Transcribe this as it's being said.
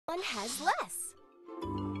one has less?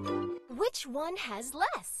 Which one has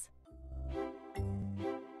less?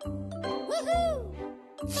 Woohoo!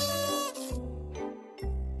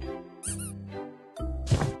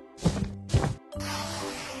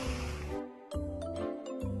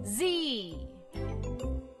 Z.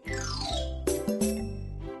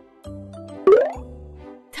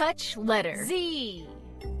 Touch letter Z.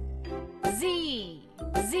 Z.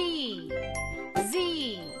 Z.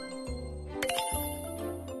 Z.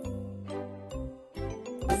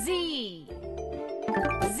 Z.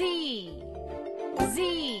 Z. Z.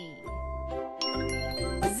 Z.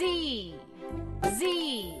 Z.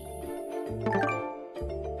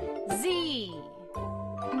 Z.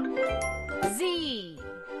 Z.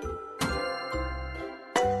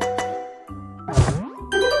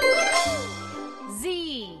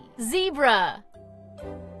 Z. Zebra.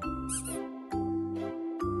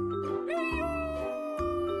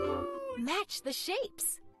 Match the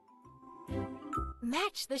shapes.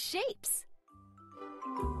 Match the shapes.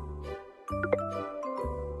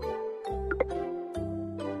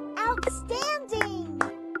 Outstanding!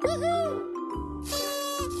 Woohoo!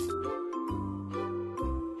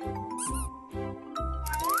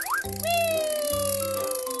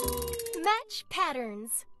 Match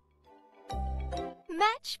patterns.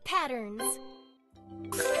 Match patterns.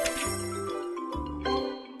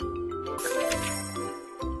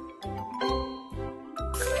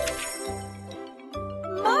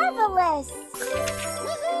 Marvelous!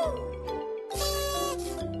 Woohoo!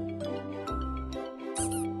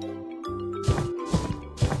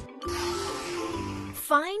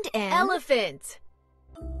 Find an elephant.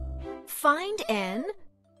 Find an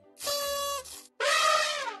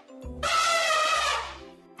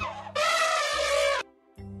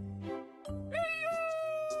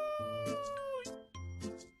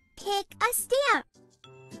Pick a stamp.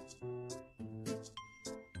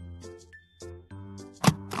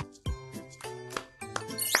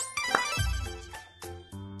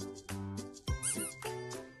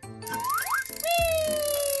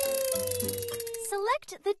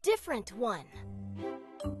 Select the different one.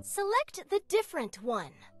 Select the different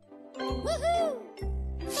one. Woohoo!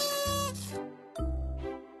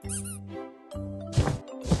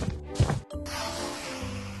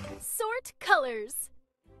 Sort colors.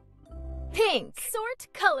 Pink. Sort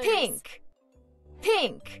colors. Pink.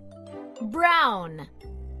 Pink. Brown.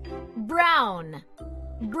 Brown.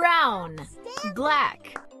 Brown.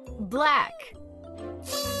 Black. Black.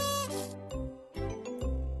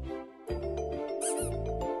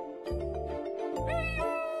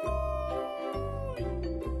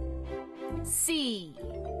 C.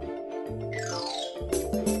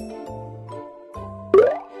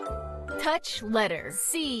 Touch letter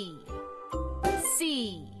C.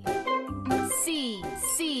 C. C.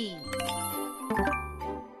 C.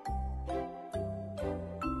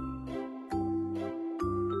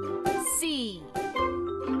 C.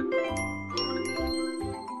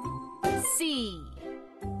 C.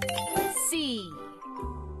 C.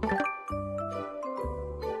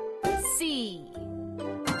 C.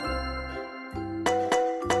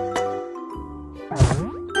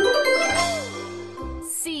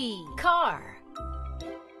 C. Car.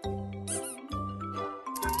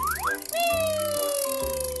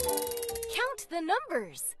 Count the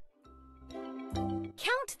numbers.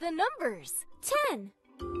 Count the numbers. 10.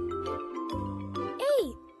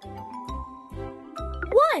 8.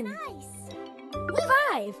 1. Nice.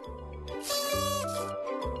 5.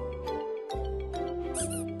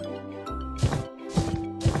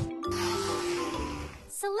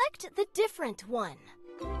 Select the different one.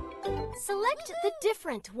 Select the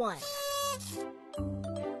different one.